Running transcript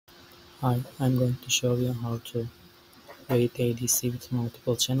Hi, I'm going to show you how to create ADC with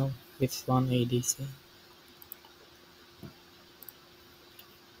multiple channel with one ADC.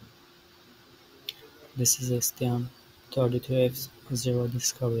 This is STM32F0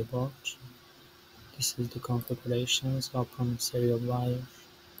 Discovery board. This is the configurations. Open serial wire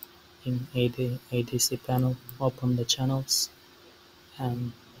in ADC panel. Open the channels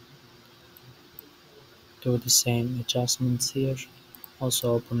and do the same adjustments here.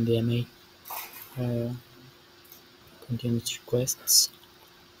 Also open DMA continuous requests,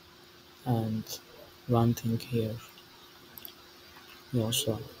 and one thing here, you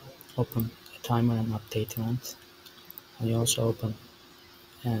also open a timer and update event, and you also open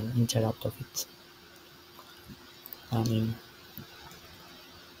an interrupt of it, and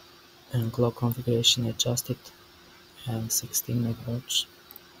in clock configuration adjust it and 16 MHz,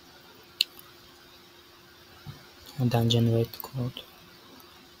 and then generate the code.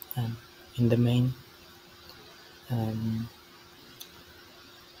 And in the main, um,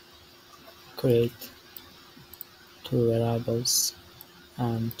 create two variables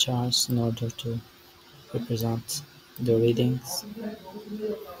and chars in order to represent the readings.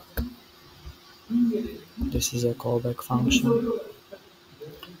 This is a callback function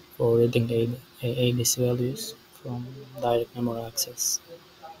for reading ADC values from direct memory access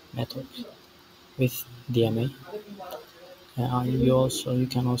method with DMA. You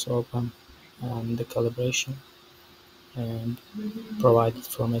can also open the calibration and provided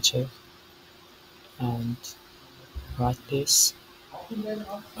from HF and write this.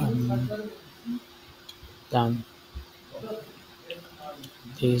 Um, then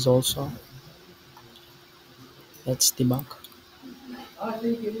this also, let's debug.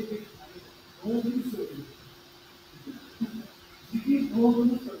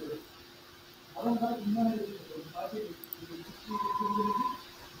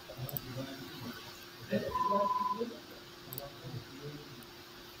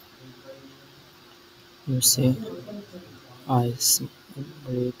 You see, I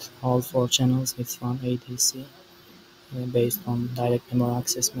read all four channels with one ADC based on direct memory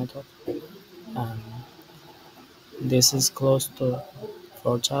access method. Um, this is close to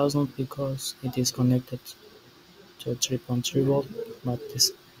 4000 because it is connected to 3.3 volt, but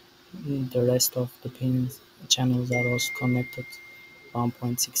the rest of the pins channels are also connected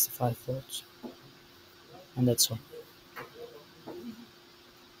 1.65 volts, and that's all.